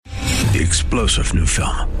The explosive new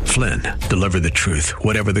film, Flynn, Deliver the Truth,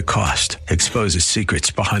 Whatever the Cost, exposes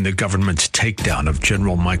secrets behind the government's takedown of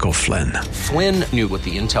General Michael Flynn. Flynn knew what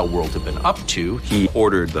the intel world had been up to. He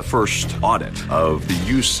ordered the first audit of the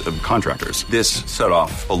use of contractors. This set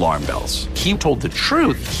off alarm bells. He told the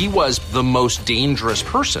truth. He was the most dangerous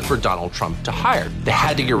person for Donald Trump to hire. They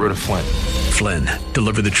had to get rid of Flynn. Flynn,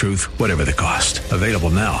 Deliver the Truth, Whatever the Cost. Available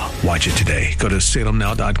now. Watch it today. Go to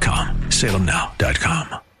salemnow.com.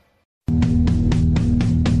 salemnow.com.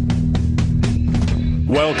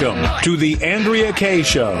 Welcome to the Andrea Kaye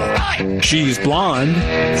Show. She's blonde,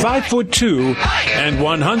 5'2", and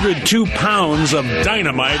 102 pounds of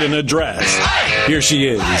dynamite in a dress. Here she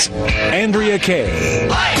is, Andrea Kaye.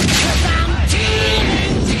 I'm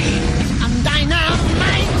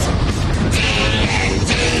dynamite,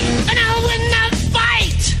 and I'll win the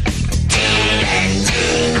fight.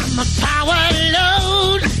 I'm a power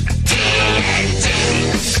load.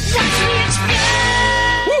 Watch me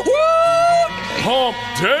explode. Woo-hoo! Hump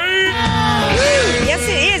Day! Yes,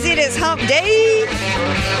 it is. It is Hump Day.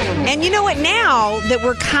 And you know what? Now that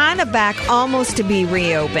we're kind of back almost to be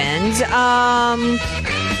reopened,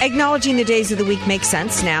 acknowledging the days of the week makes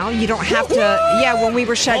sense now. You don't have to, when we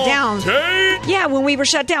were shut down. Yeah, when we were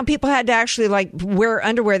shut down, people had to actually wear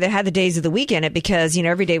underwear that had the days of the week in it because,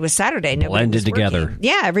 every day was Saturday. Blended together.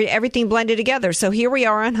 Yeah, everything blended together. So here we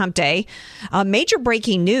are on Hump Day. Major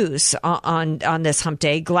breaking news on this Hump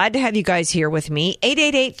Day. Glad to have you guys here with me.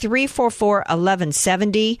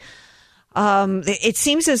 888-344-1170. It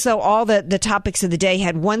seems as though all the topics of the day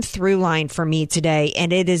had one through line for me today,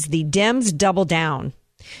 and it is the Dems double down.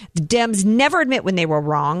 The Dems never admit when they were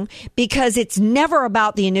wrong because it's never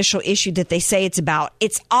about the initial issue that they say it's about.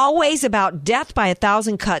 It's always about death by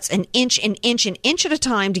 1,000 cuts, an inch at a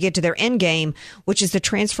time to get to their end game, which is the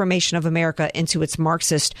transformation of America into its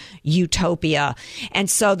Marxist utopia. And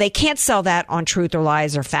so they can't sell that on truth or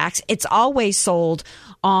lies or facts. It's always sold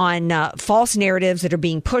on false narratives that are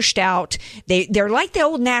being pushed out. They're like the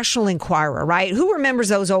old National Enquirer, right? Who remembers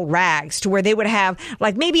those old rags to where they would have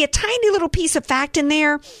maybe a tiny little piece of fact in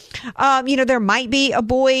there? There might be a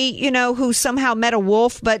boy, who somehow met a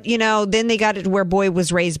wolf, but, then they got it to where boy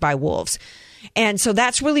was raised by wolves. And so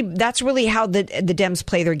that's really how the Dems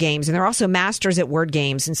play their games. And they're also masters at word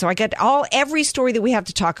games. And so I got every story that we have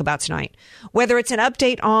to talk about tonight, whether it's an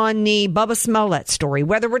update on the Bubba Smollett story,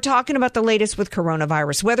 whether we're talking about the latest with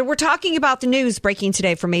coronavirus, whether we're talking about the news breaking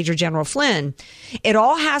today from Major General Flynn. It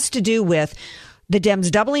all has to do with the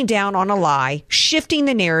Dems doubling down on a lie, shifting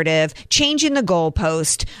the narrative, changing the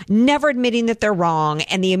goalpost, never admitting that they're wrong,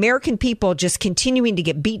 and the American people just continuing to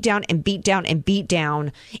get beat down and beat down and beat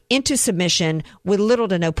down into submission with little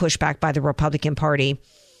to no pushback by the Republican Party.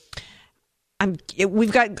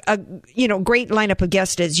 We've got a great lineup of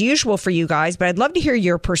guests as usual for you guys, but I'd love to hear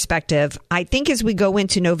your perspective. I think as we go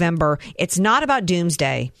into November, it's not about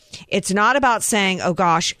doomsday. It's not about saying, oh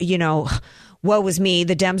gosh, woe is me.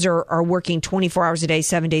 The Dems are working 24 hours a day,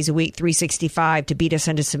 7 days a week, 365 to beat us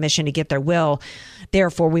into submission to get their will.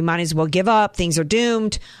 Therefore, we might as well give up. Things are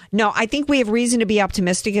doomed. No, I think we have reason to be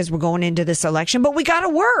optimistic as we're going into this election, but we got to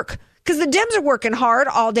work because the Dems are working hard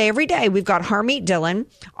all day, every day. We've got Harmeet Dillon,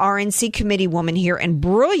 RNC committee woman here and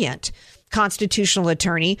brilliant constitutional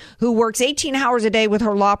attorney who works 18 hours a day with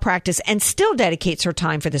her law practice and still dedicates her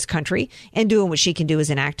time for this country and doing what she can do as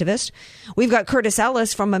an activist. We've got Curtis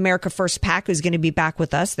Ellis from America First PAC who's going to be back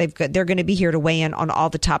with us. They're going to be here to weigh in on all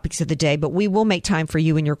the topics of the day, but we will make time for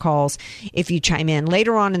you and your calls if you chime in.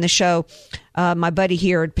 Later on in the show, my buddy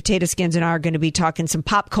here at Potato Skins and I are going to be talking some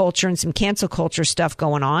pop culture and some cancel culture stuff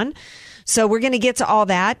going on. So we're going to get to all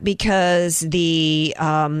that because the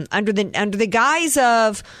under the guise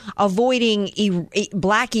of avoiding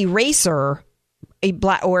black erasure,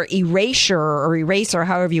 eraser,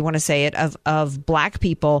 however you want to say it, of black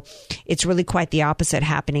people, it's really quite the opposite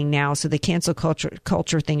happening now. So the cancel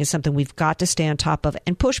culture thing is something we've got to stay on top of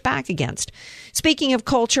and push back against. Speaking of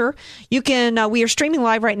culture, you can we are streaming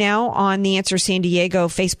live right now on The Answer San Diego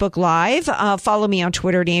Facebook Live. Follow me on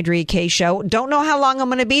Twitter at Andrea Kaye Show. Don't know how long I'm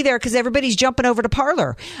going to be there because everybody's jumping over to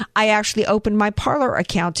Parler. I actually opened my Parler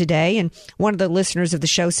account today, and one of the listeners of the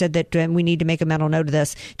show said that we need to make a mental note of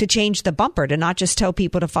this to change the bumper to not just tell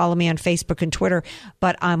people to follow me on Facebook and Twitter,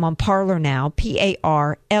 but I'm on Parler now,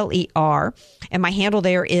 Parler, and my handle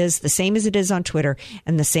there is the same as it is on Twitter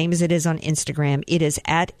and the same as it is on Instagram. It is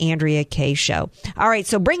at Andrea Kaye Show. All right,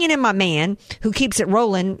 so bringing in my man who keeps it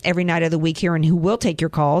rolling every night of the week here and who will take your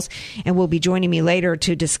calls and will be joining me later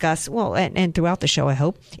to discuss, and throughout the show, I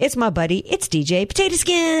hope. It's my buddy. It's DJ Potato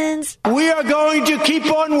Skins. We are going to keep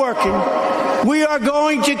on working. We are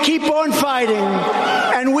going to keep on fighting.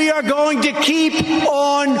 And we are going to keep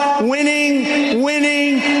on winning,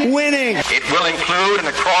 winning, winning. It will include an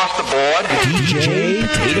across-the-board DJ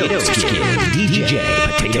Potato Skins.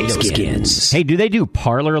 DJ Potato Skins. Hey, do they do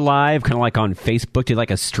Parler Live, kind of like on Facebook? Do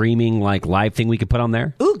like a streaming, like live thing we could put on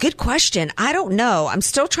there? Ooh, good question. I don't know. I'm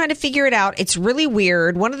still trying to figure it out. It's really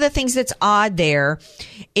weird. One of the things that's odd there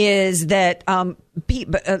is that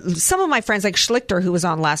some of my friends, like Schlichter, who was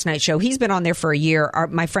on last night's show, he's been on there for a year.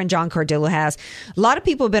 My friend John Cardillo has. A lot of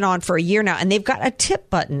people have been on for a year now, and they've got a tip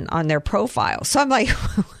button on their profile. So I'm like,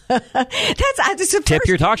 that's tip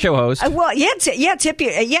your talk show host. Well, yeah, tip you.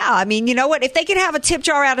 Yeah, I mean, you know what? If they could have a tip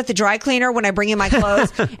jar out at the dry cleaner when I bring in my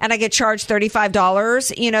clothes, and I get charged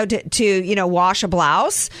 $35, to wash a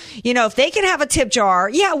blouse, if they can have a tip jar,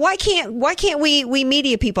 yeah, why can't we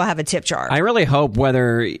media people have a tip jar? I really hope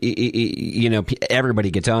whether everybody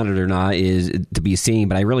gets on it or not is to be seen,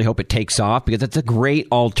 but I really hope it takes off because it's a great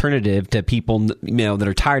alternative to people that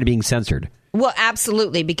are tired of being censored. Well,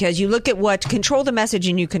 absolutely, because you look at what control the message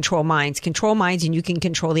and you control minds and you can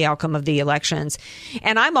control the outcome of the elections.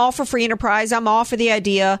 And I'm all for free enterprise. I'm all for the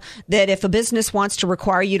idea that if a business wants to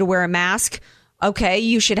require you to wear a mask, okay,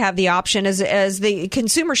 you should have the option as the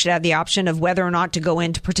consumer should have the option of whether or not to go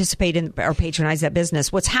in to participate in or patronize that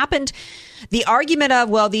business. What's happened, the argument of,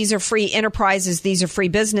 well, these are free enterprises, these are free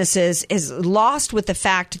businesses, is lost with the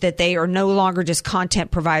fact that they are no longer just content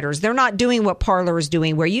providers. They're not doing what Parler is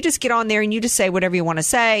doing, where you just get on there and you just say whatever you want to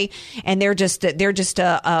say, and they're just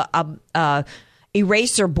a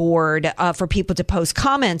eraser board for people to post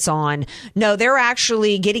comments on. No, they're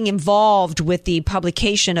actually getting involved with the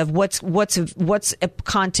publication of what's a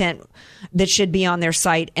content that should be on their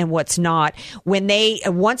site and what's not. When they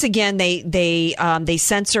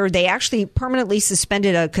censored, they actually permanently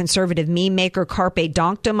suspended a conservative meme maker, Carpe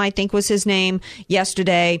Donktum, I think was his name,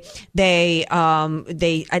 yesterday. They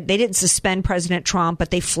didn't suspend President Trump,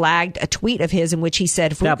 but they flagged a tweet of his in which he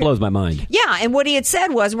said, that blows my mind. Yeah, and what he had said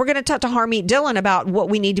was, we're going to talk to Harmeet Dillon about what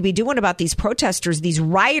we need to be doing about these protesters, these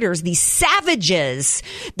rioters, these savages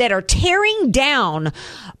that are tearing down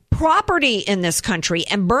property in this country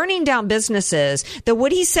and burning down businesses. That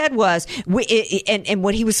what he said was, and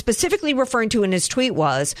what he was specifically referring to in his tweet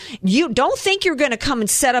was, you don't think you're going to come and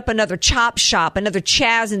set up another chop shop, another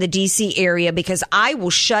Chaz in the DC area, because I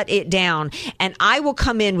will shut it down and I will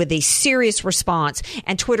come in with a serious response.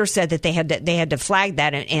 And Twitter said that they had to flag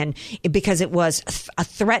that and because it was a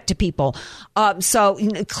threat to people. So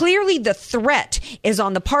clearly the threat is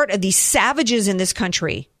on the part of these savages in this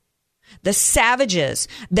country. The savages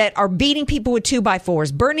that are beating people with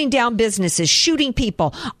 2x4s, burning down businesses, shooting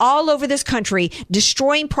people all over this country,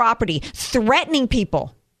 destroying property, threatening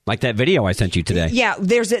people. Like that video I sent you today. Yeah,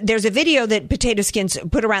 there's a video that Potato Skins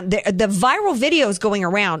put around. The viral videos going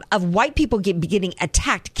around of white people getting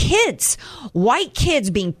attacked. White kids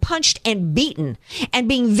being punched and beaten and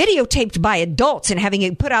being videotaped by adults and having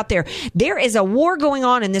it put out there. There is a war going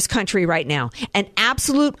on in this country right now, an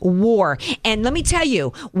absolute war. And let me tell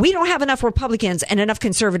you, we don't have enough Republicans and enough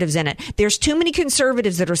conservatives in it. There's too many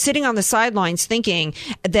conservatives that are sitting on the sidelines thinking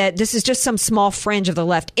that this is just some small fringe of the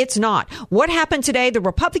left. It's not. What happened today? The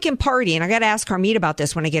Republican Party, and I got to ask Harmeet about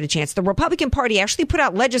this when I get a chance, the Republican Party actually put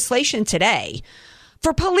out legislation today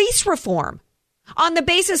for police reform on the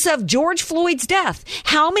basis of George Floyd's death.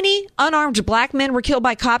 How many unarmed black men were killed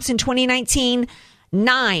by cops in 2019?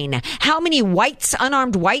 9. How many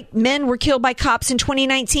unarmed white men were killed by cops in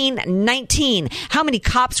 2019? 19. How many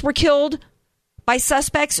cops were killed by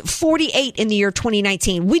suspects? 48 in the year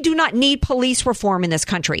 2019. We do not need police reform in this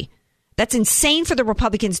country. That's insane for the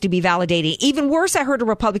Republicans to be validating. Even worse, I heard a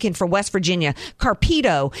Republican from West Virginia,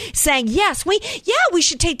 Carpito, saying, yes, we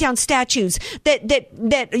should take down statues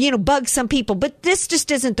that bug some people, but this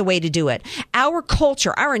just isn't the way to do it. Our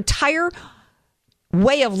culture, our entire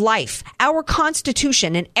way of life, our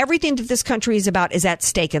Constitution, and everything that this country is about is at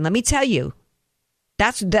stake. And let me tell you,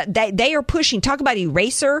 they are pushing, talk about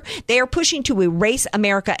eraser. They are pushing to erase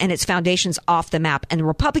America and its foundations off the map. And the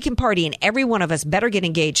Republican Party and every one of us better get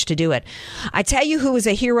engaged to do it. I tell you who is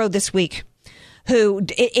a hero this week. Who,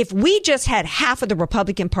 if we just had half of the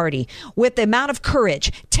Republican Party with the amount of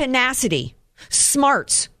courage, tenacity,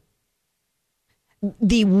 smarts,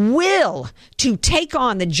 the will to take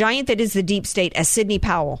on the giant that is the deep state as Sidney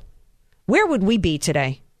Powell, where would we be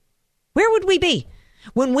today? Where would we be?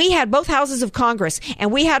 When we had both houses of Congress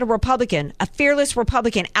and we had a Republican, a fearless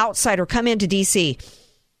Republican outsider come into D.C.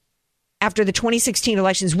 after the 2016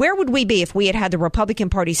 elections, where would we be if we had had the Republican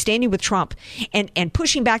Party standing with Trump and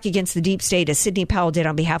pushing back against the deep state as Sidney Powell did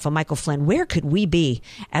on behalf of Michael Flynn? Where could we be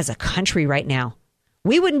as a country right now?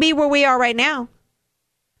 We wouldn't be where we are right now.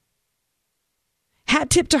 Hat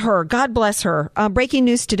tip to her. God bless her. Breaking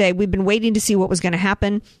news today. We've been waiting to see what was going to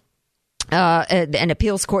happen. An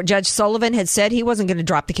appeals court Judge Sullivan had said he wasn't going to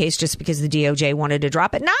drop the case just because the DOJ wanted to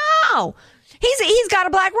drop it. No! He's got a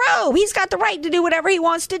black robe. He's got the right to do whatever he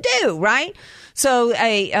wants to do, right? So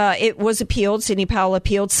it was appealed. Sidney Powell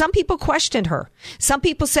appealed. Some people questioned her. Some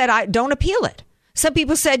people said, I don't appeal it. Some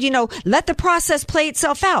people said, let the process play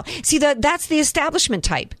itself out. See, that's the establishment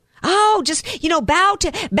type. Oh, just, bow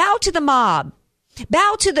to the mob.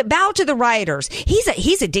 Bow to the rioters.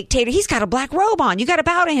 He's a dictator. He's got a black robe on. You got to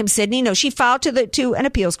bow to him, Sidney. No, she filed to an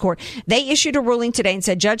appeals court. They issued a ruling today and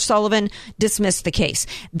said Judge Sullivan dismissed the case.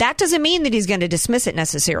 That doesn't mean that he's going to dismiss it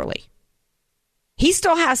necessarily. He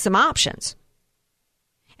still has some options.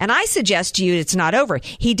 And I suggest to you it's not over.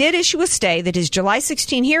 He did issue a stay that his July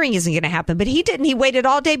 16 hearing isn't going to happen, but he didn't. He waited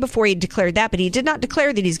all day before he declared that, but he did not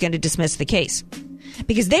declare that he's going to dismiss the case.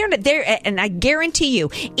 Because they're and I guarantee you,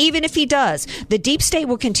 even if he does, the deep state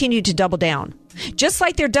will continue to double down. Just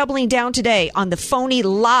like they're doubling down today on the phony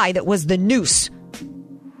lie that was the noose.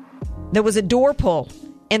 There was a door pull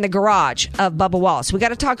in the garage of Bubba Wallace. We got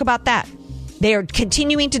to talk about that. They are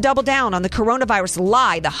continuing to double down on the coronavirus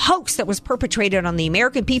lie, the hoax that was perpetrated on the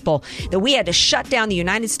American people, that we had to shut down the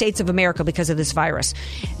United States of America because of this virus.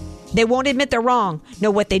 They won't admit they're wrong.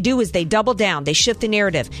 No, what they do is they double down. They shift the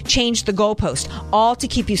narrative, change the goalpost, all to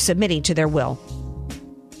keep you submitting to their will.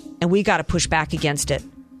 And we got to push back against it.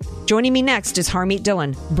 Joining me next is Harmeet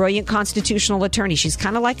Dillon, brilliant constitutional attorney. She's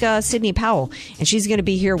kind of like Sidney Powell, and she's going to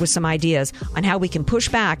be here with some ideas on how we can push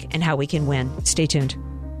back and how we can win. Stay tuned.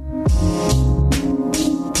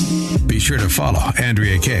 Be sure to follow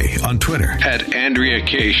Andrea Kaye on Twitter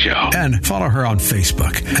 @AndreaKayeShow. And follow her on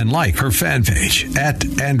Facebook and like her fan page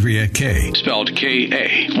 @Andrea Kaye. Spelled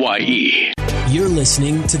Kaye. You're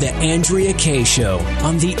listening to The Andrea Kaye Show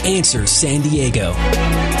on The Answer San Diego.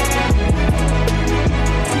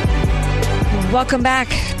 Welcome back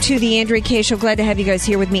to the Andrea Kaye Show. Glad to have you guys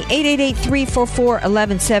here with me.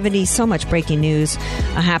 888-344-1170. So much breaking news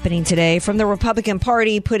happening today from the Republican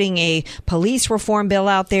Party, putting a police reform bill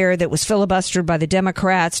out there that was filibustered by the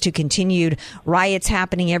Democrats, to continued riots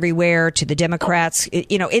happening everywhere, to the Democrats.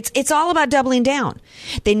 It's all about doubling down.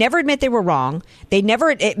 They never admit they were wrong. They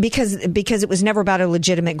never, because it was never about a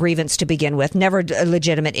legitimate grievance to begin with, never a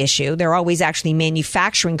legitimate issue. They're always actually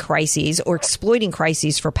manufacturing crises or exploiting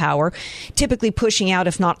crises for power, typically pushing out,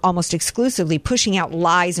 if not almost exclusively, pushing out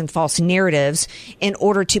lies and false narratives in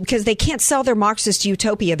order to, because they can't sell their Marxist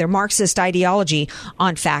utopia, their Marxist ideology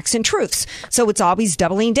on facts and truths. So it's always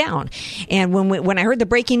doubling down. And when I heard the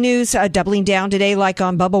breaking news, doubling down today, like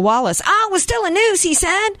on Bubba Wallace, it was still a noose, he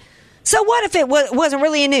said. So what if it wasn't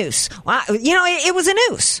really a noose? Well, it was a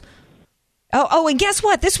noose. Oh, and guess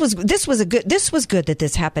what? This was good that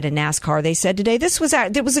this happened in NASCAR. They said today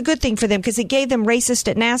it was a good thing for them because it gave them racist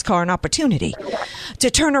at NASCAR an opportunity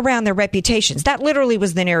to turn around their reputations. That literally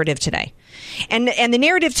was the narrative today. And the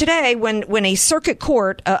narrative today, when a circuit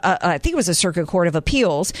court, I think it was a circuit court of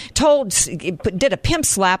appeals, did a pimp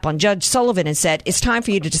slap on Judge Sullivan and said, it's time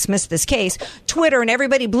for you to dismiss this case. Twitter and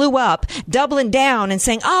everybody blew up, doubling down and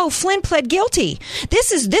saying, oh, Flynn pled guilty.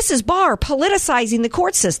 This is Barr politicizing the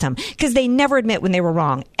court system, because they never admit when they were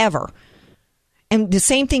wrong, ever. And the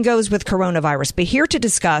same thing goes with coronavirus. But here to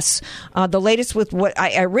discuss the latest with what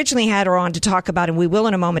I originally had her on to talk about, and we will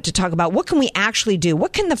in a moment, to talk about what can we actually do?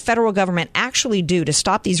 What can the federal government actually do to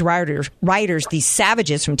stop these rioters, these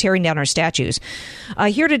savages, from tearing down our statues?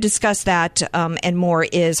 Here to discuss that and more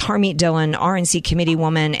is Harmeet Dillon, RNC committee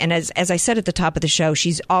woman. And as I said at the top of the show,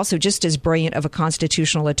 she's also just as brilliant of a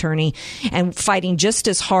constitutional attorney and fighting just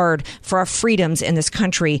as hard for our freedoms in this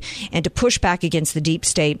country and to push back against the deep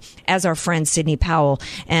state as our friend Sidney Powell.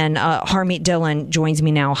 And Harmeet Dillon joins me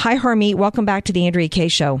now. Hi, Harmeet. Welcome back to the Andrea Kaye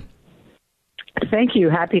Show. Thank you.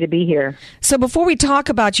 Happy to be here. So before we talk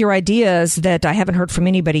about your ideas that I haven't heard from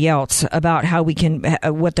anybody else about how we can,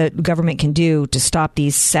 what the government can do to stop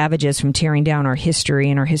these savages from tearing down our history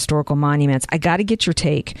and our historical monuments, I got to get your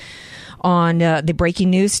take on the breaking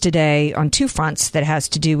news today on two fronts that has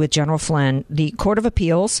to do with General Flynn. The Court of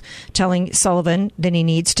Appeals telling Sullivan that he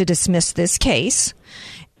needs to dismiss this case,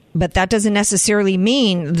 but that doesn't necessarily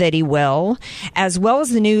mean that he will, as well as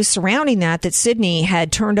the news surrounding that Sidney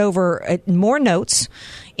had turned over more notes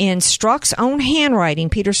in Strzok's own handwriting,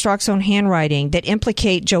 Peter Strzok's own handwriting, that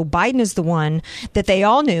implicate Joe Biden as the one that they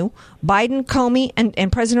all knew. Biden, Comey,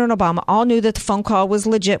 and President Obama all knew that the phone call was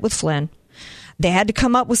legit with Flynn. They had to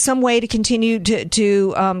come up with some way to continue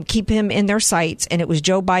to keep him in their sights, and it was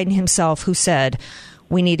Joe Biden himself who said,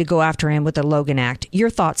 we need to go after him with the Logan Act. Your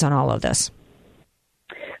thoughts on all of this?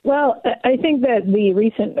 Well, I think that the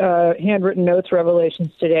recent handwritten notes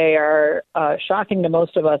revelations today are shocking to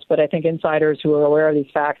most of us, but I think insiders who are aware of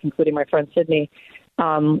these facts, including my friend Sydney,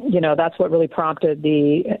 that's what really prompted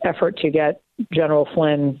the effort to get General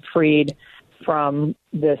Flynn freed from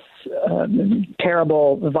this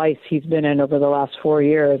terrible vice he's been in over the last 4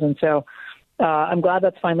 years. And so I'm glad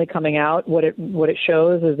that's finally coming out. What it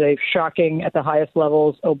shows is a shocking, at the highest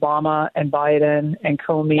levels, Obama and Biden and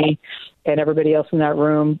Comey and everybody else in that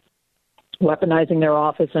room weaponizing their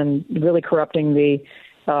office and really corrupting the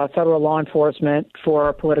federal law enforcement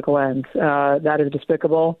for political ends. That is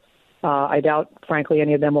despicable. I doubt, frankly,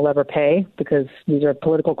 any of them will ever pay because these are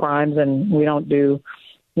political crimes and we don't do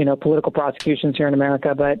political prosecutions here in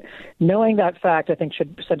America. But knowing that fact, I think,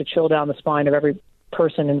 should send a chill down the spine of every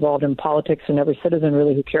person involved in politics and every citizen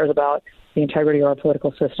really who cares about the integrity of our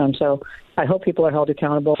political system. So I hope people are held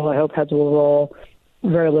accountable. I hope heads will roll.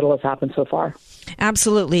 Very little has happened so far.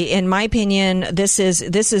 Absolutely. In my opinion, this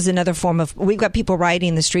is another form of, we've got people rioting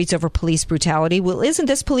in the streets over police brutality. Well, isn't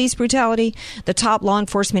this police brutality? The top law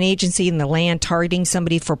enforcement agency in the land targeting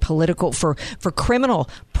somebody for criminal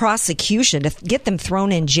prosecution, to get them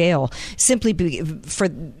thrown in jail simply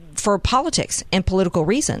for politics and political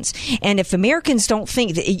reasons. And if Americans don't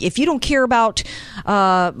think, if you don't care about,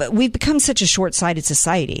 we've become such a short-sighted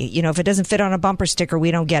society. If it doesn't fit on a bumper sticker,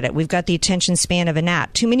 we don't get it. We've got the attention span of a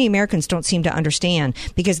gnat. Too many Americans don't seem to understand,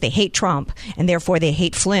 because they hate Trump and therefore they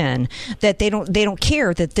hate Flynn, that they don't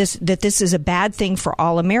care that this is a bad thing for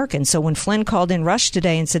all Americans. So when Flynn called in Rush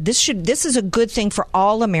today and said this is a good thing for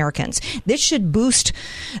all Americans, this should boost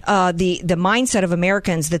the mindset of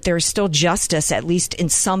Americans that there is still justice, at least in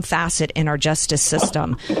some facet in our justice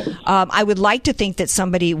system. I would like to think that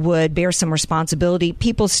somebody would bear some responsibility.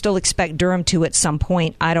 People still expect Durham to at some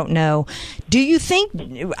point. I don't know. Do you think,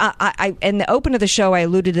 in the open of the show, I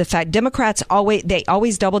alluded to the fact Democrats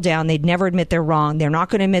always double down. They'd never admit they're wrong. They're not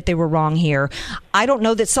going to admit they were wrong here. I don't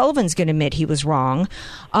know that Sullivan's going to admit he was wrong.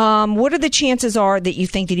 What are the chances are that you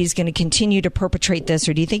think that he's going to continue to perpetrate this,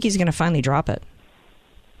 or do you think he's going to finally drop it?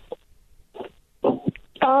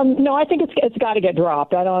 No, I think it's got to get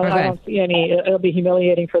dropped. I don't see any. It'll be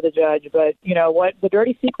humiliating for the judge. But what the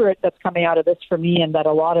dirty secret that's coming out of this for me, and that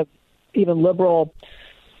a lot of even liberal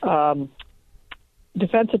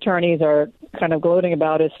defense attorneys are kind of gloating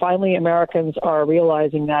about, is finally Americans are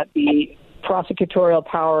realizing that the prosecutorial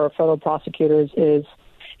power of federal prosecutors is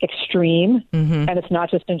extreme, and it's not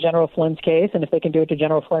just in General Flynn's case. And if they can do it to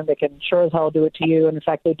General Flynn, they can sure as hell do it to you. And in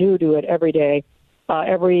fact, they do it every day.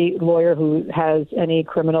 Every lawyer who has any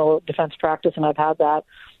criminal defense practice, and I've had that,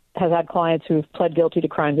 has had clients who've pled guilty to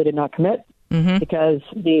crimes they did not commit because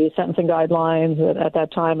the sentencing guidelines at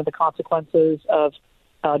that time and the consequences of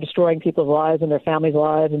destroying people's lives and their families'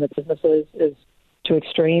 lives and their businesses is too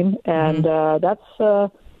extreme, and that's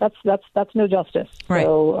no justice. Right.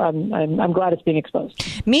 So I'm glad it's being exposed.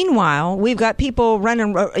 Meanwhile, we've got people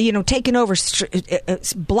running, taking over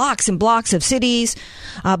blocks and blocks of cities,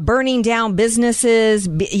 burning down businesses,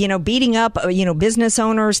 beating up, business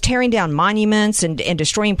owners, tearing down monuments and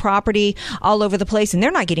destroying property all over the place. And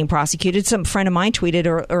they're not getting prosecuted. Some friend of mine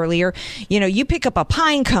tweeted earlier, you pick up a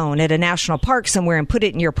pine cone at a national park somewhere and put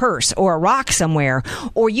it in your purse, or a rock somewhere,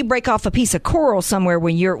 or you break off a piece of coral somewhere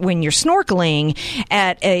when you're snorkeling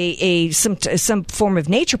at some form of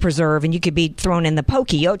nature preserve, and you could be thrown in the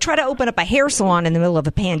pokey. Try to open up a hair salon in the middle of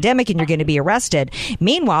a pandemic and you're going to be arrested.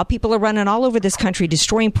 Meanwhile, people are running all over this country,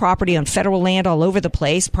 destroying property on federal land all over the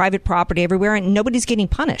place, private property everywhere, and nobody's getting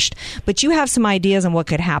punished. But you have some ideas on what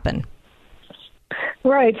could happen.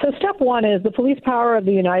 Right. So step one is the police power of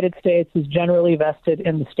the United States is generally vested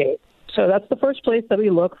in the state. So that's the first place that we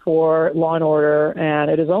look for law and order,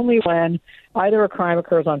 and it is only when either a crime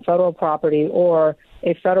occurs on federal property or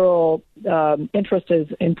a federal interest is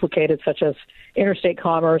implicated, such as interstate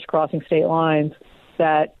commerce, crossing state lines,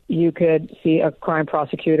 that you could see a crime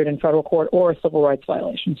prosecuted in federal court or a civil rights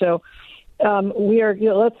violation. So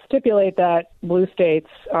let's stipulate that blue states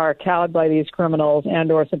are cowed by these criminals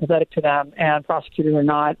and or sympathetic to them, and prosecutors are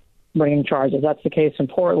not bringing charges. That's the case in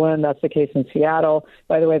Portland. That's the case in Seattle.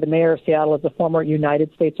 By the way, the mayor of Seattle is the former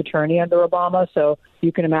United States attorney under Obama. So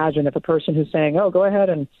you can imagine if a person who's saying, oh, go ahead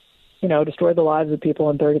and, destroy the lives of people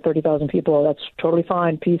and 30,000 people, that's totally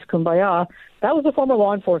fine. Peace, kumbaya. That was the former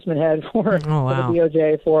law enforcement head for the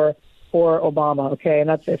DOJ for Obama. Okay. And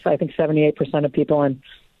that's, I think, 78% of people in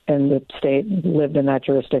the state lived in that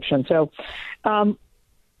jurisdiction. So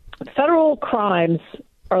federal crimes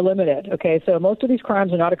are limited. Okay, so most of these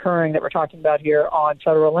crimes are not occurring that we're talking about here on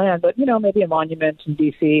federal land, but maybe a monument in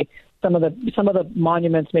D.C. Some of the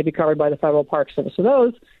monuments may be covered by the Federal Park Service. So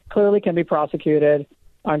those clearly can be prosecuted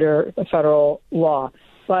under federal law.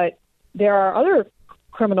 But there are other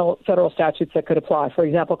criminal federal statutes that could apply. For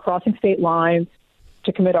example, crossing state lines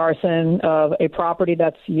to commit arson of a property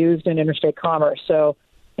that's used in interstate commerce. So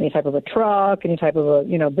any type of a truck, any type of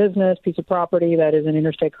a business, piece of property that is in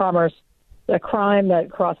interstate commerce, a crime that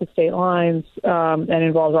crosses state lines and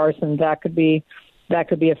involves arson, that could be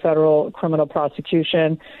a federal criminal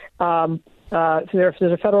prosecution. So there's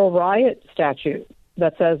a federal riot statute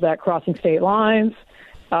that says that crossing state lines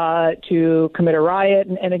to commit a riot.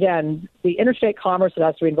 And again, the interstate commerce that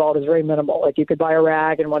has to be involved is very minimal. Like you could buy a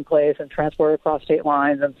rag in one place and transport it across state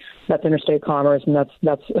lines, and that's interstate commerce, and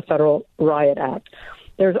that's a federal riot act.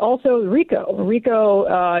 There's also RICO.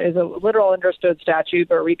 RICO is a literal understood statute,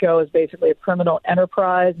 but RICO is basically a criminal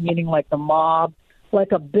enterprise, meaning like the mob,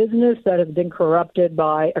 like a business that has been corrupted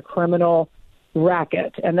by a criminal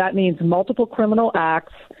racket. And that means multiple criminal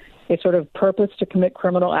acts, a sort of purpose to commit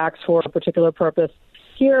criminal acts for a particular purpose.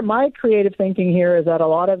 Here, my creative thinking here is that a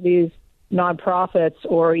lot of these nonprofits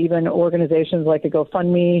or even organizations like a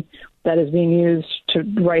GoFundMe that is being used to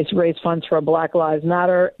raise funds for a Black Lives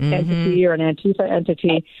Matter entity or an Antifa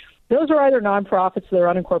entity, those are either nonprofits, they're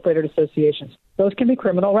unincorporated associations. Those can be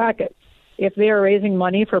criminal rackets. If they are raising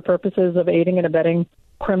money for purposes of aiding and abetting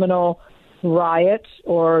criminal riot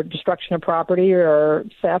or destruction of property or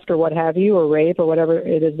theft or what have you, or rape or whatever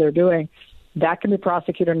it is they're doing, that can be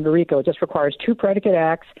prosecuted under RICO. It just requires two predicate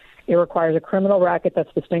acts. It requires a criminal racket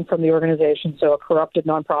that's distinct from the organization, so a corrupted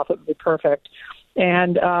nonprofit would be perfect.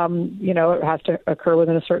 And, it has to occur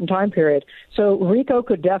within a certain time period. So RICO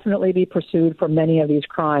could definitely be pursued for many of these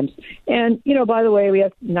crimes. And, by the way, we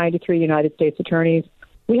have 93 United States attorneys.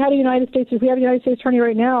 We have a United States attorney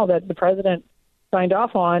right now that the president signed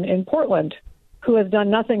off on in Portland who has done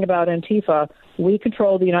nothing about Antifa. We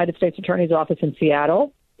control the United States Attorney's Office in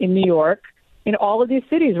Seattle, in New York. In all of these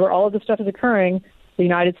cities where all of this stuff is occurring, the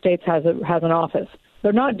United States has an office.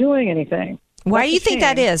 They're not doing anything. Why do you think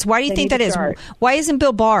that is? Why do you think that is? Why isn't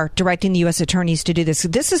Bill Barr directing the U.S. attorneys to do this?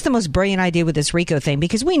 This is the most brilliant idea with this RICO thing,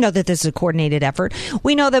 because we know that this is a coordinated effort.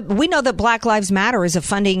 We know that Black Lives Matter is a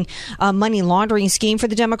funding money laundering scheme for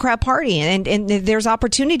the Democrat Party, and there's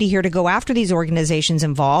opportunity here to go after these organizations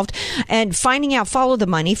involved and follow the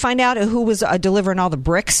money, find out who was delivering all the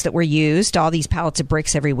bricks that were used, all these pallets of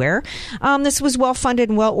bricks everywhere. This was well funded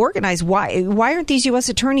and well organized. Why aren't these U.S.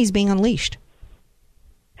 attorneys being unleashed?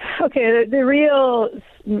 Okay, the real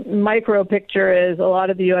micro picture is a lot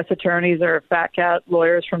of the U.S. attorneys are fat cat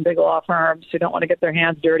lawyers from big law firms who don't want to get their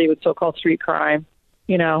hands dirty with so-called street crime.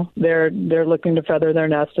 They're looking to feather their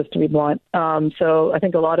nest, just to be blunt. So I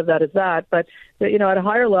think a lot of that is that. But at a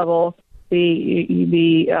higher level, and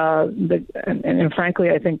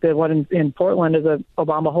frankly, I think the one in Portland is a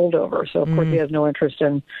Obama holdover. So of course he has no interest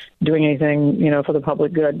in doing anything, for the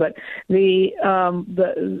public good. But the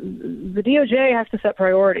DOJ has to set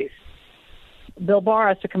priorities. Bill Barr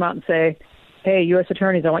has to come out and say, hey, U.S.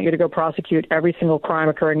 attorneys, I want you to go prosecute every single crime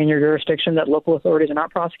occurring in your jurisdiction that local authorities are not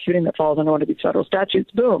prosecuting that falls under one of these federal statutes.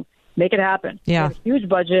 Boom. Make it happen. Yeah. They have a huge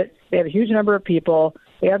budget. They have a huge number of people.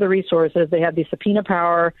 They have the resources. They have the subpoena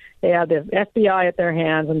power. They have the FBI at their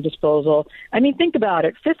hands and disposal. I mean, think about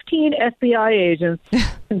it. 15 FBI agents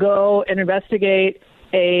can go and investigate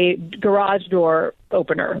a garage door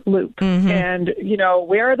opener loop. And,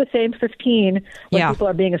 where are the same 15 when people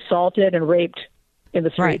are being assaulted and raped in the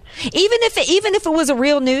street? Right. Even if it was a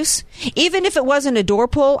real noose, even if it wasn't a door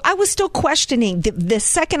pull, I was still questioning. The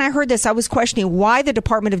second I heard this, I was questioning why the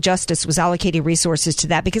Department of Justice was allocating resources to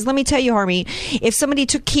that. Because let me tell you, Harmeet, if somebody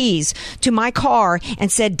took keys to my car and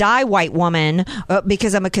said, die, white woman,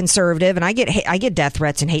 because I'm a conservative and I get death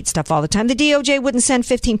threats and hate stuff all the time, the DOJ wouldn't send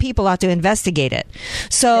 15 people out to investigate it.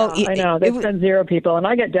 So I know. They send 0 people, and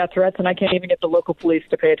I get death threats, and I can't even get the local police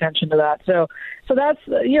to pay attention to that. So that's,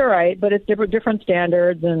 you're right, but it's different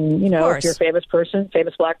standards, and, if you're a famous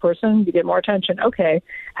Black person, you get more attention. Okay.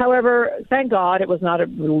 However, thank God it was not a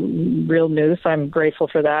real noose. I'm grateful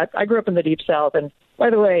for that. I grew up in the Deep South, and by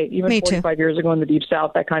the way, even 45 years ago in the Deep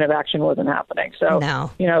South, that kind of action wasn't happening. So,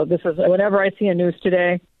 this is, whenever I see a noose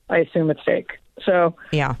today, I assume it's fake. So,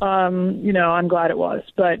 I'm glad it was,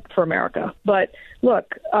 but for America. But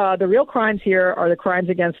look, the real crimes here are the crimes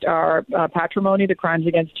against our patrimony, the crimes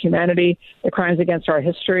against humanity, the crimes against our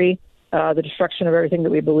history, the destruction of everything that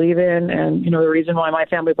we believe in. And, the reason why my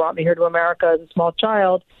family brought me here to America as a small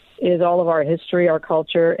child is all of our history, our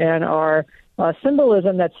culture, and our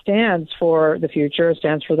symbolism that stands for the future,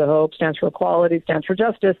 stands for the hope, stands for equality, stands for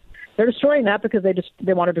justice. They're destroying that because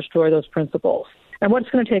they want to destroy those principles. And what's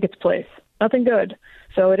going to take its place? Nothing good.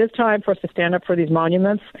 So it is time for us to stand up for these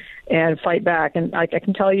monuments and fight back. And I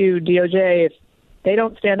can tell you, DOJ, if they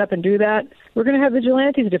don't stand up and do that, we're going to have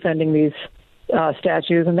vigilantes defending these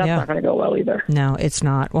statues, and that's not going to go well either. No, it's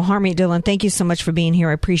not. Well, Harmeet Dillon, thank you so much for being here.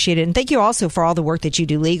 I appreciate it. And thank you also for all the work that you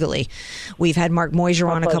do legally. We've had Mark Moyser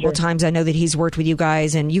on a couple of times. I know that he's worked with you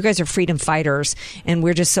guys, and you guys are freedom fighters, and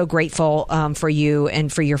we're just so grateful for you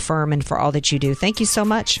and for your firm and for all that you do. Thank you so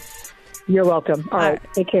much. You're welcome. All right.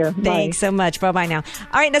 Take care. Thanks so much. Bye-bye now.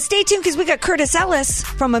 All right, now stay tuned because we got Curtis Ellis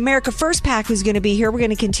from America First PAC who's going to be here. We're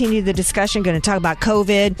going to continue the discussion, going to talk about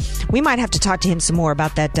COVID. We might have to talk to him some more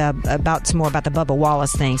about that, about the Bubba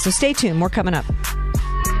Wallace thing. So stay tuned. More coming up.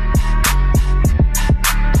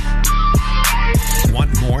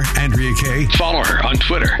 Want more Andrea Kaye? Follow her on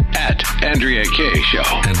Twitter at Andrea Kaye Show.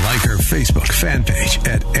 And like her Facebook fan page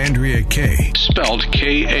at Andrea Kaye. Spelled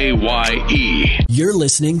Kaye. You're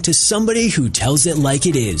listening to somebody who tells it like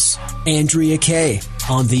it is. Andrea Kaye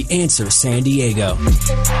on The Answer San Diego.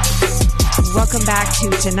 Welcome back to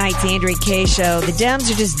tonight's Andrea Kaye Show. The Dems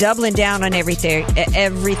are just doubling down on everything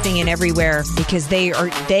and everywhere because they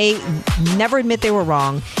never admit they were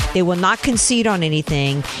wrong. They will not concede on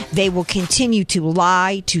anything. They will continue to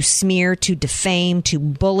lie, to smear, to defame, to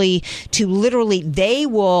bully, to literally, they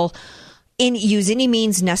will use any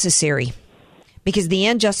means necessary. Because the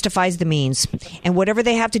end justifies the means. And whatever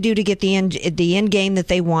they have to do to get the end game that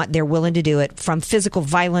they want, they're willing to do it. From physical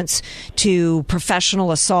violence to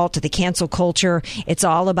professional assault to the cancel culture, it's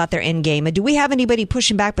all about their end game. And do we have anybody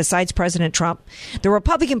pushing back besides President Trump? The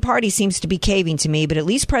Republican Party seems to be caving to me, but at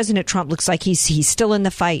least President Trump looks like he's still in the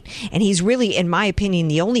fight. And he's really, in my opinion,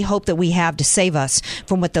 the only hope that we have to save us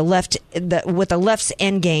from what the left's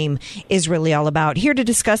end game is really all about. Here to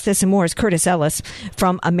discuss this and more is Curtis Ellis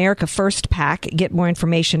from America First PAC. Get more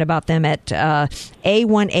information about them at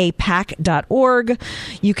a1apac.org.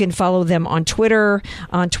 You can follow them on Twitter.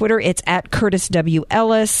 On Twitter, it's at Curtis W.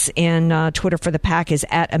 Ellis, and Twitter for the PAC is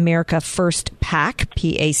at America First PAC,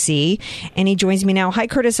 PAC. And he joins me now. Hi,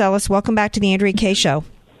 Curtis Ellis. Welcome back to the Andrea Kaye Show.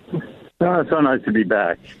 Oh, it's so nice to be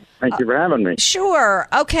back. Thank you for having me. Sure.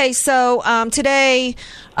 Okay. So today,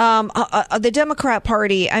 the Democrat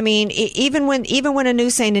Party. I mean, even when a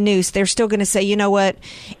noose ain't a noose, they're still going to say, you know what,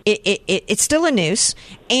 it's still a noose.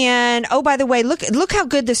 And oh, by the way, look how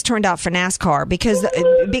good this turned out for NASCAR because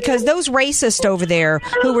those racists over there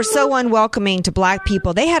who were so unwelcoming to black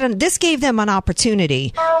people, this gave them an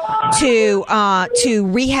opportunity to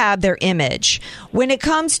rehab their image. When it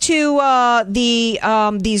comes to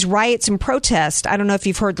these riots and protests, I don't know if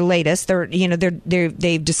you've heard the latest.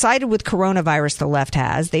 They've decided with coronavirus, the left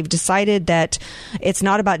has. They've decided that it's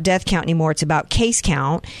not about death count anymore. It's about case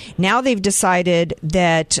count. Now they've decided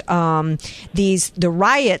that the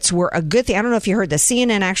riots were a good thing. I don't know if you heard this.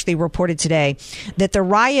 CNN actually reported today that the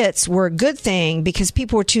riots were a good thing because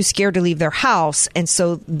people were too scared to leave their house, and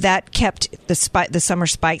so that kept the summer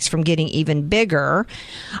spikes from getting even bigger.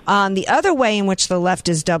 The other way in which the left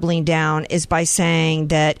is doubling down is by saying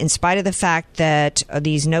that in spite of the fact that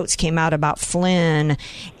these notes came out about Flynn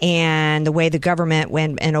and the way the government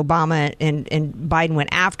went and Obama and Biden went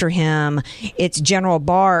after him, it's General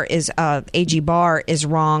Barr AG Barr is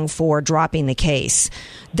wrong for dropping the case.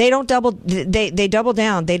 They double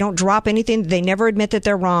down. They don't drop anything. They never admit that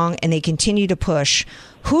they're wrong, and they continue to push.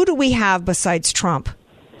 Who do we have besides Trump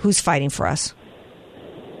who's fighting for us?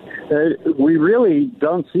 We really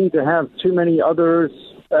don't seem to have too many others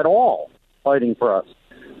at all fighting for us.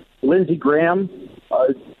 Lindsey Graham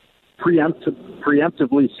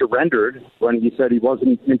preemptively surrendered when he said he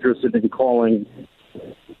wasn't interested in calling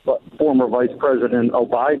former Vice President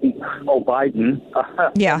O'Biden,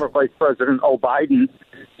 former Vice President O'Biden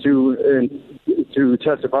to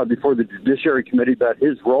testify before the Judiciary Committee about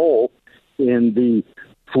his role in the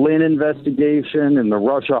Flynn investigation and the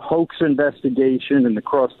Russia hoax investigation and the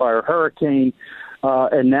Crossfire Hurricane.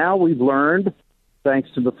 And now we've learned, thanks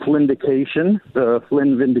to the Flynn vindication, that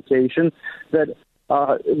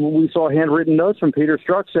we saw handwritten notes from Peter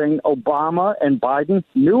Strzok saying Obama and Biden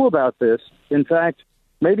knew about this. In fact,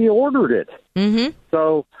 maybe ordered it. Mm-hmm.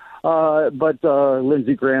 So, but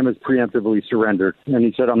Lindsey Graham has preemptively surrendered, and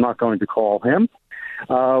he said, I'm not going to call him.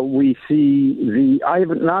 We see I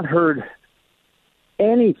have not heard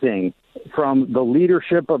anything from the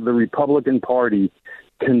leadership of the Republican Party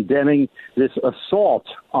condemning this assault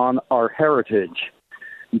on our heritage.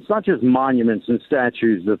 It's not just monuments and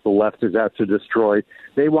statues that the left is out to destroy.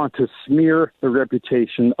 They want to smear the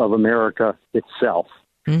reputation of America itself.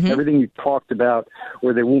 Mm-hmm. Everything you talked about,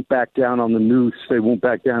 where they won't back down on the noose, they won't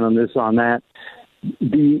back down on this, on that.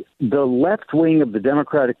 The left wing of the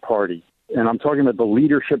Democratic Party, and I'm talking about the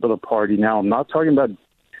leadership of the party now, I'm not talking about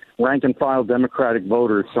rank and file Democratic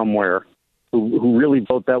voters somewhere who really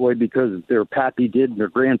vote that way because their pappy did and their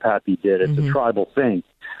grandpappy did. It's a tribal thing.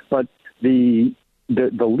 But the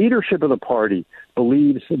the leadership of the party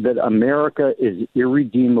believes that America is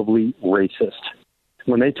irredeemably racist.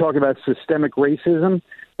 When they talk about systemic racism,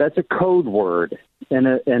 that's a code word and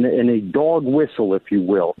a dog whistle, if you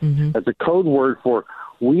will. Mm-hmm. That's a code word for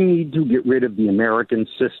we need to get rid of the American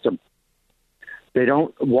system. They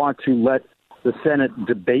don't want to let the Senate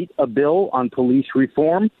debate a bill on police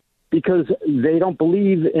reform because they don't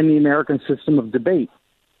believe in the American system of debate.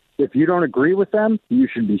 If you don't agree with them, you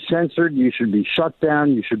should be censored, you should be shut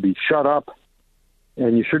down, you should be shut up,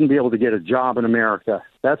 and you shouldn't be able to get a job in America.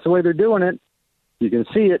 That's the way they're doing it. You can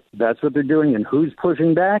see it. That's what they're doing. And who's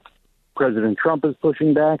pushing back? President Trump is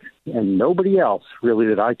pushing back, and nobody else, really,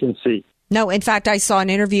 that I can see. No, in fact, I saw an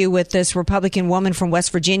interview with this Republican woman from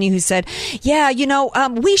West Virginia who said, yeah,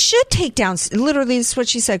 we should take down, literally this is what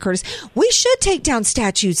she said, Curtis, we should take down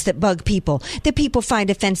statutes that bug people, that people find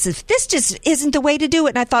offensive. This just isn't the way to do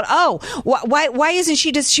it. And I thought, why isn't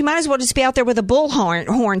she might as well just be out there with a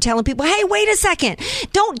bullhorn telling people, hey, wait a second,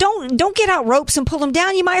 don't get out ropes and pull them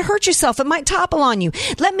down. You might hurt yourself. It might topple on you.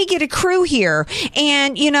 Let me get a crew here.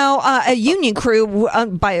 And, a union crew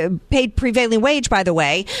by paid prevailing wage, by the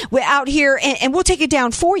way, we're out here. And we'll take it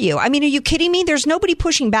down for you. I mean, are you kidding me? There's nobody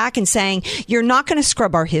pushing back and saying, you're not going to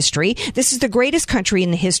scrub our history. This is the greatest country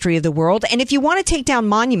in the history of the world. And if you want to take down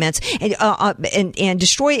monuments and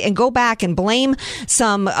destroy and go back and blame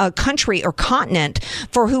some country or continent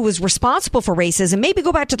for who was responsible for racism, maybe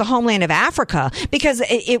go back to the homeland of Africa, because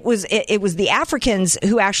it was the Africans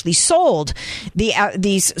who actually sold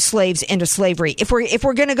these slaves into slavery. If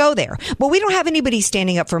we're going to go there, but we don't have anybody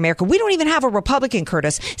standing up for America. We don't even have a Republican,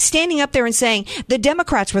 Curtis, standing up there and saying the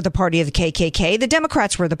Democrats were the party of the KKK, the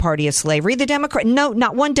Democrats were the party of slavery, no,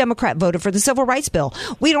 not one Democrat voted for the Civil Rights Bill.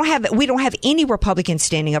 We don't have any Republicans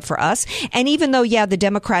standing up for us. And even though, the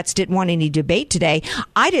Democrats didn't want any debate today,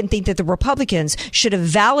 I didn't think that the Republicans should have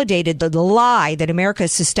validated the lie that America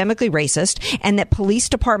is systemically racist and that police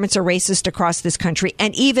departments are racist across this country,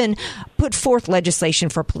 and even put forth legislation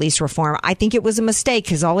for police reform. I think it was a mistake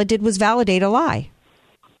because all it did was validate a lie.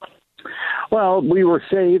 Well, we were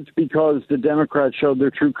saved because the Democrats showed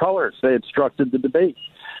their true colors. They obstructed the debate.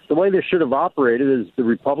 The way they should have operated is the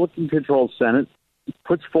Republican-controlled Senate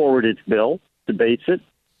puts forward its bill, debates it,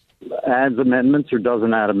 adds amendments or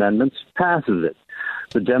doesn't add amendments, passes it.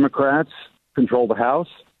 The Democrats control the House.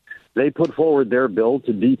 They put forward their bill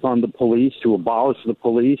to defund the police, to abolish the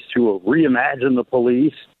police, to reimagine the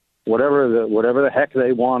police, whatever the heck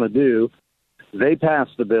they want to do. They pass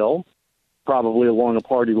the bill, probably along a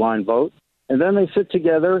party line vote. And then they sit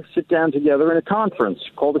down together in a conference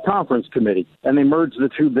called a conference committee, and they merge the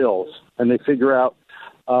two bills, and they figure out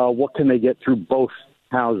what can they get through both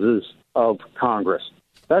houses of Congress.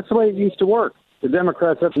 That's the way it used to work. The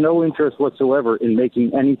Democrats have no interest whatsoever in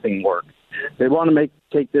making anything work. They want to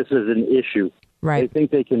take this as an issue. Right. They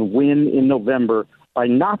think they can win in November by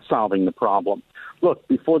not solving the problem. Look,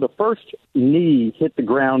 before the first knee hit the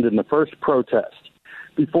ground in the first protest,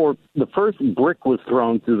 before the first brick was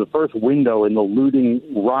thrown through the first window in the looting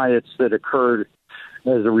riots that occurred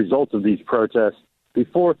as a result of these protests,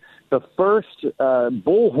 before the first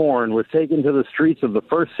bullhorn was taken to the streets of the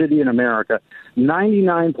first city in America,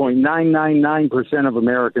 99.999% of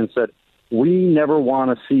Americans said, we never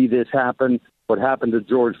want to see this happen. What happened to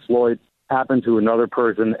George Floyd happen to another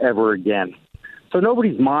person ever again. So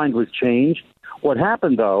nobody's mind was changed. What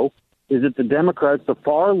happened, though, is that the Democrats, the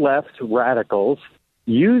far left radicals,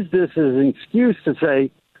 use this as an excuse to say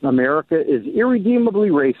America is irredeemably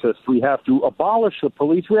racist. We have to abolish the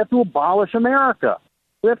police. We have to abolish America.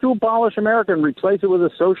 We have to abolish America and replace it with a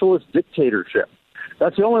socialist dictatorship.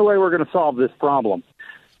 That's the only way we're going to solve this problem.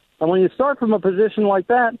 And when you start from a position like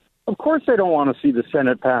that, of course they don't want to see the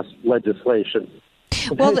Senate pass legislation.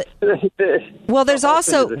 Well, there's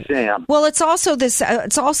also it's also this.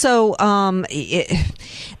 It's also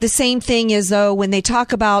the same thing as though when they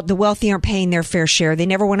talk about the wealthy aren't paying their fair share, they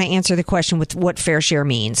never want to answer the question with what fair share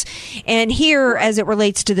means. And here, as it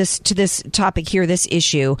relates to this topic here, this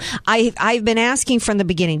issue, I've been asking from the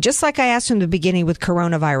beginning, just like I asked from the beginning with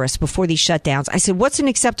coronavirus before these shutdowns. I said, what's an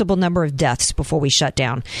acceptable number of deaths before we shut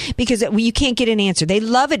down? Because you can't get an answer. They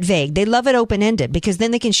love it vague. They love it open ended because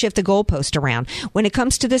then they can shift the goalpost around. When it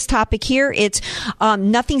comes to this topic here, it's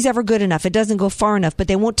nothing's ever good enough. It doesn't go far enough, but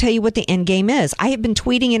they won't tell you what the end game is. I have been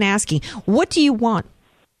tweeting and asking, what do you want?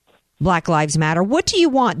 Black Lives Matter. What do you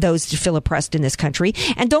want those to feel oppressed in this country?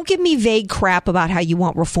 And don't give me vague crap about how you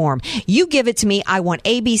want reform. You give it to me. I want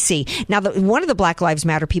ABC. Now, one of the Black Lives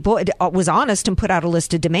Matter people was honest and put out a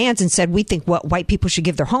list of demands and said, we think white people should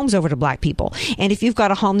give their homes over to black people. And if you've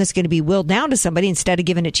got a home that's going to be willed down to somebody, instead of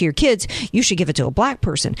giving it to your kids, you should give it to a black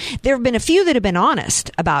person. There have been a few that have been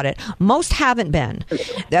honest about it. Most haven't been,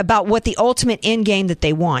 about what the ultimate end game that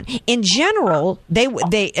they want. In general,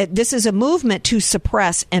 this is a movement to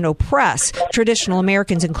suppress and oppress traditional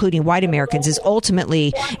Americans, including white Americans, is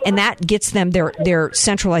ultimately, and that gets them their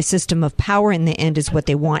centralized system of power in the end is what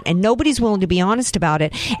they want. And nobody's willing to be honest about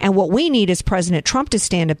it. And what we need is President Trump to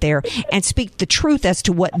stand up there and speak the truth as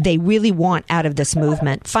to what they really want out of this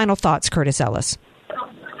movement. Final thoughts, Curtis Ellis.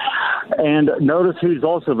 And notice who's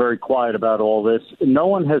also very quiet about all this. No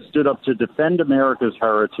one has stood up to defend America's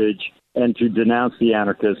heritage and to denounce the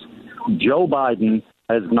anarchists. Joe Biden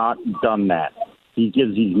has not done that. He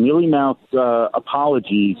gives these mealy-mouthed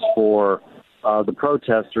apologies for the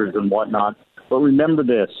protesters and whatnot. But remember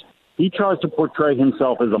this. He tries to portray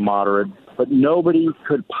himself as a moderate, but nobody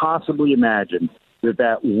could possibly imagine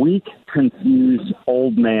that weak, confused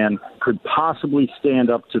old man could possibly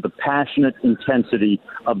stand up to the passionate intensity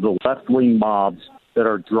of the left-wing mobs that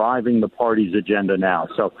are driving the party's agenda now.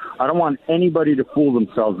 So I don't want anybody to fool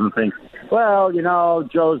themselves and think, well,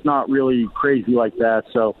 Joe's not really crazy like that,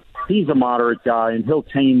 so he's a moderate guy and he'll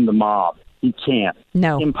tame the mob. He can't.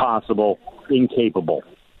 No. Impossible. Incapable.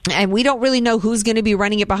 And we don't really know who's going to be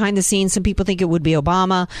running it behind the scenes. Some people think it would be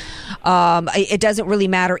Obama. It doesn't really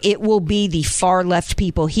matter. It will be the far left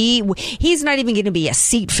people. He's not even going to be a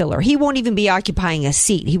seat filler. He won't even be occupying a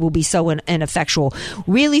seat. He will be so ineffectual.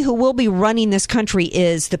 Really, who will be running this country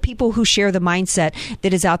is the people who share the mindset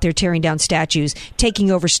that is out there tearing down statues, taking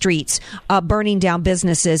over streets, burning down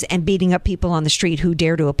businesses, and beating up people on the street who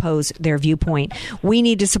dare to oppose their viewpoint. We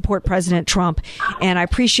need to support President Trump, and I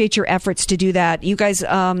appreciate your efforts to do that. You guys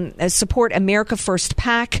support America First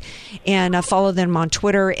PAC and follow them on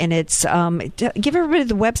Twitter. And it's give everybody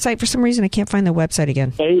the website. For some reason, I can't find the website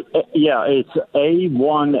again. It's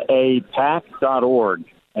a1apac.org,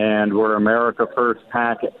 and we're America First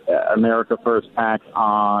PAC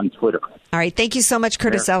on Twitter. All right. Thank you so much,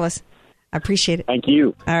 Curtis Ellis. I appreciate it. Thank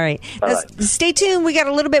you. All right. Stay tuned. We got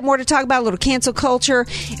a little bit more to talk about, a little cancel culture,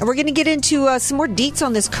 and we're going to get into some more deets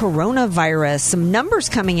on this coronavirus, some numbers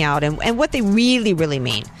coming out, and what they really, really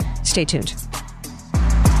mean. Stay tuned.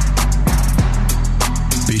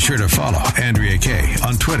 Be sure to follow Andrea Kaye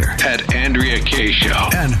on Twitter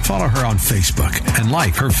 @AndreaKayeShow. And follow her on Facebook and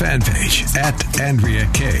like her fan page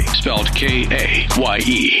 @AndreaKaye. Spelled Kaye.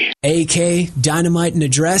 AK, Dynamite and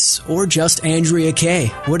Address, or just Andrea Kaye.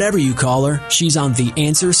 Whatever you call her, she's on The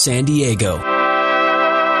Answer San Diego.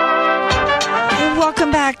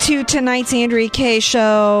 Welcome back to tonight's Andrea Kaye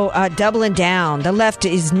Show. Doubling down. The left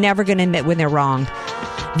is never going to admit when they're wrong.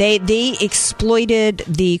 They exploited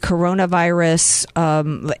the coronavirus,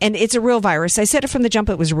 and it's a real virus. I said it from the jump,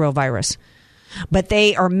 it was a real virus. But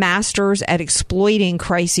they are masters at exploiting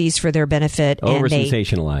crises for their benefit.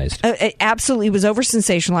 Over-sensationalized. It absolutely was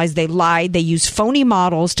over-sensationalized. They lied. They used phony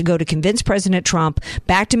models to go to convince President Trump,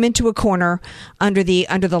 backed him into a corner under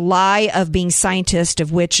the lie of being scientists,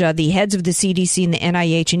 of which the heads of the CDC and the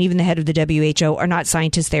NIH and even the head of the WHO are not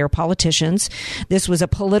scientists. They are politicians. This was a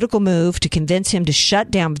political move to convince him to shut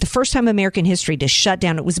down. The first time in American history to shut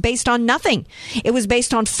down. It was based on nothing. It was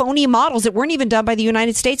based on phony models that weren't even done by the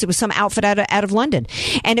United States. It was some outfit out of London.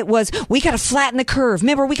 And it was, we got to flatten the curve.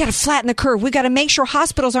 Remember, we got to flatten the curve. We got to make sure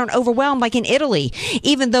hospitals aren't overwhelmed like in Italy.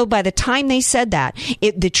 Even though by the time they said that,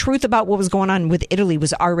 the truth about what was going on with Italy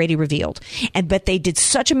was already revealed. But they did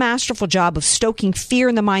such a masterful job of stoking fear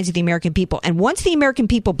in the minds of the American people. And once the American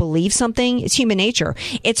people believe something, it's human nature.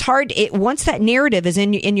 It's hard. Once that narrative is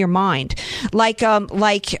in your mind,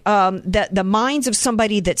 the minds of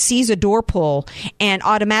somebody that sees a door pull and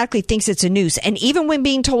automatically thinks it's a noose. And even when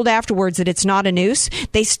being told afterwards that it's not a noose,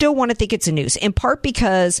 they still want to think it's a noose, in part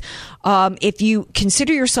because if you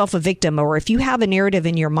consider yourself a victim, or if you have a narrative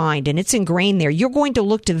in your mind and it's ingrained there, you're going to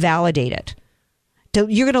look to validate it.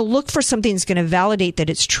 You're going to look for something that's going to validate that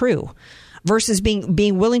it's true, versus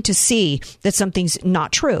being willing to see that something's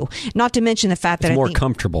not true. Not to mention the fact that it's more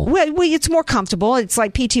comfortable. Well, it's more comfortable. It's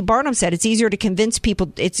like P.T. Barnum said, it's easier to convince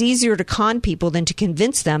people, it's easier to con people than to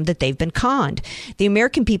convince them that they've been conned. The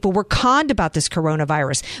American people were conned about this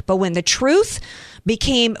coronavirus. But when the truth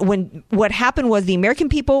what happened was the American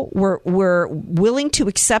people were willing to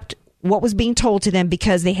accept what was being told to them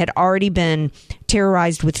because they had already been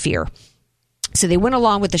terrorized with fear. So they went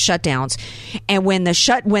along with the shutdowns, and when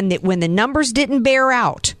the numbers didn't bear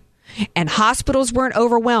out, and hospitals weren't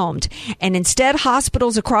overwhelmed, and instead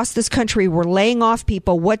hospitals across this country were laying off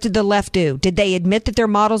people, what did the left do? Did they admit that their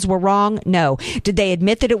models were wrong? No. Did they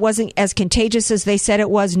admit that it wasn't as contagious as they said it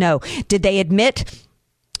was? No. Did they admit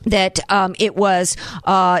that it was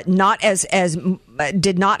not as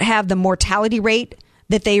did not have the mortality rate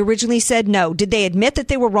that they originally said? No. Did they admit that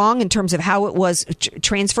they were wrong in terms of how it was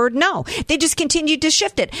transferred? No. They just continued to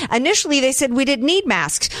shift it. Initially, they said we didn't need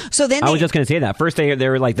masks. So then I was just going to say that. First, they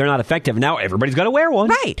were like, they're not effective. Now everybody's got to wear one.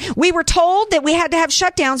 Right. We were told that we had to have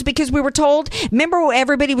shutdowns because we were told, remember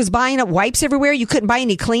everybody was buying up wipes everywhere? You couldn't buy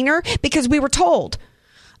any cleaner because we were told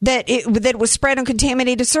that it was spread on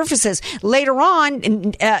contaminated surfaces. Later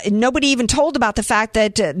on, nobody even told about the fact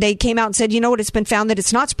that they came out and said, you know what, it's been found that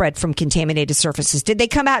it's not spread from contaminated surfaces. Did they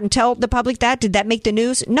come out and tell the public that? Did that make the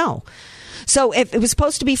news? No. So if it was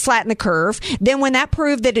supposed to be flatten the curve, then when that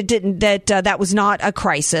proved that it didn't, that was not a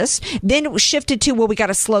crisis, then it was shifted to, well, we got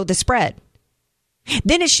to slow the spread.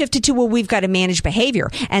 Then it shifted to, well, we've got to manage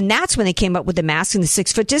behavior. And that's when they came up with the mask and the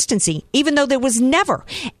 6-foot distancing, even though there was never,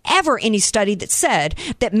 ever any study that said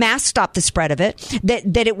that masks stopped the spread of it,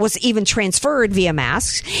 that it was even transferred via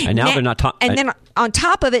masks. And now they're not and then on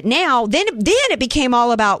top of it now, then it became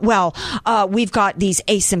all about, well, we've got these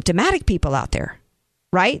asymptomatic people out there.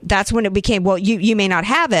 Right? That's when it became, well, you may not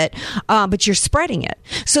have it, but you're spreading it.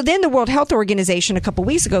 So then the World Health Organization a couple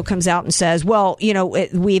weeks ago comes out and says, well, you know,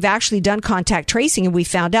 we've actually done contact tracing and we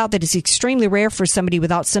found out that it's extremely rare for somebody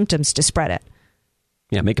without symptoms to spread it.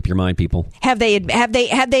 Yeah, make up your mind, people. Have they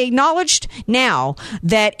acknowledged now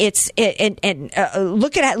that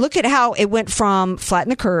look at how it went from flatten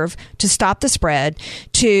the curve to stop the spread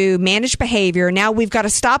to manage behavior. Now we've got to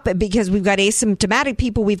stop it because we've got asymptomatic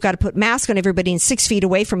people. We've got to put masks on everybody and 6 feet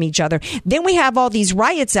away from each other. Then we have all these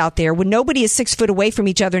riots out there when nobody is 6 foot away from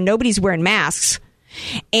each other. Nobody's wearing masks.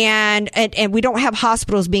 And we don't have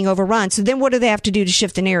hospitals being overrun. So then what do they have to do to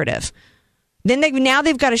shift the narrative? Then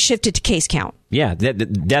they've got to shift it to case count. Yeah,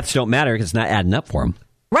 deaths don't matter because it's not adding up for them.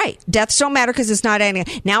 Right. Deaths don't matter because it's not adding up.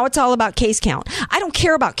 Now it's all about case count. I don't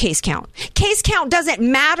care about case count. Case count doesn't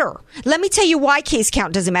matter. Let me tell you why case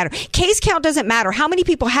count doesn't matter. Case count doesn't matter. How many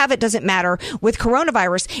people have it doesn't matter with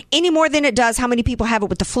coronavirus any more than it does how many people have it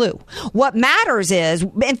with the flu. What matters is,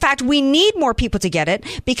 in fact, we need more people to get it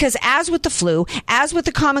because as with the flu, as with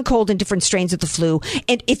the common cold and different strains of the flu,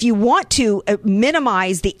 and if you want to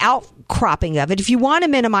minimize the outcropping of it, if you want to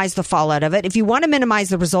minimize the fallout of it, if you want to minimize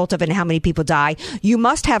the result of it and how many people die, you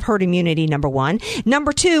must have herd immunity, number one.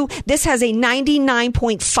 Number two, this has a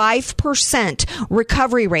 99.5%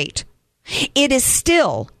 recovery rate. It is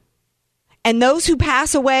still, and those who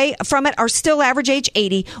pass away from it are still average age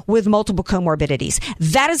 80 with multiple comorbidities.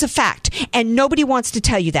 That is a fact, and nobody wants to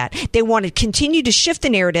tell you that. They want to continue to shift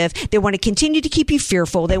the narrative. They want to continue to keep you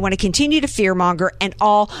fearful. They want to continue to fearmonger, and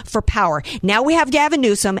all for power. Now we have Gavin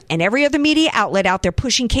Newsom and every other media outlet out there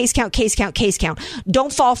pushing case count, case count, case count.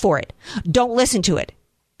 Don't fall for it. Don't listen to it.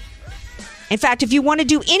 In fact, if you want to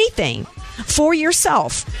do anything for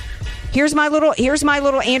yourself, here's my little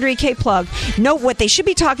Andrea K plug. No, what they should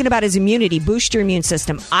be talking about is immunity. Boost your immune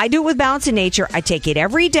system. I do it with Balance in Nature. I take it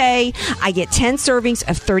every day. I get 10 servings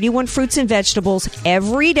of 31 fruits and vegetables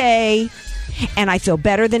every day. And I feel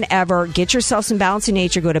better than ever. Get yourself some Balance in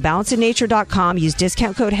Nature. Go to balanceinnature.com. Use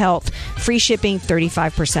discount code HEALTH. Free shipping,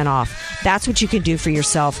 35% off. That's what you can do for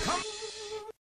yourself.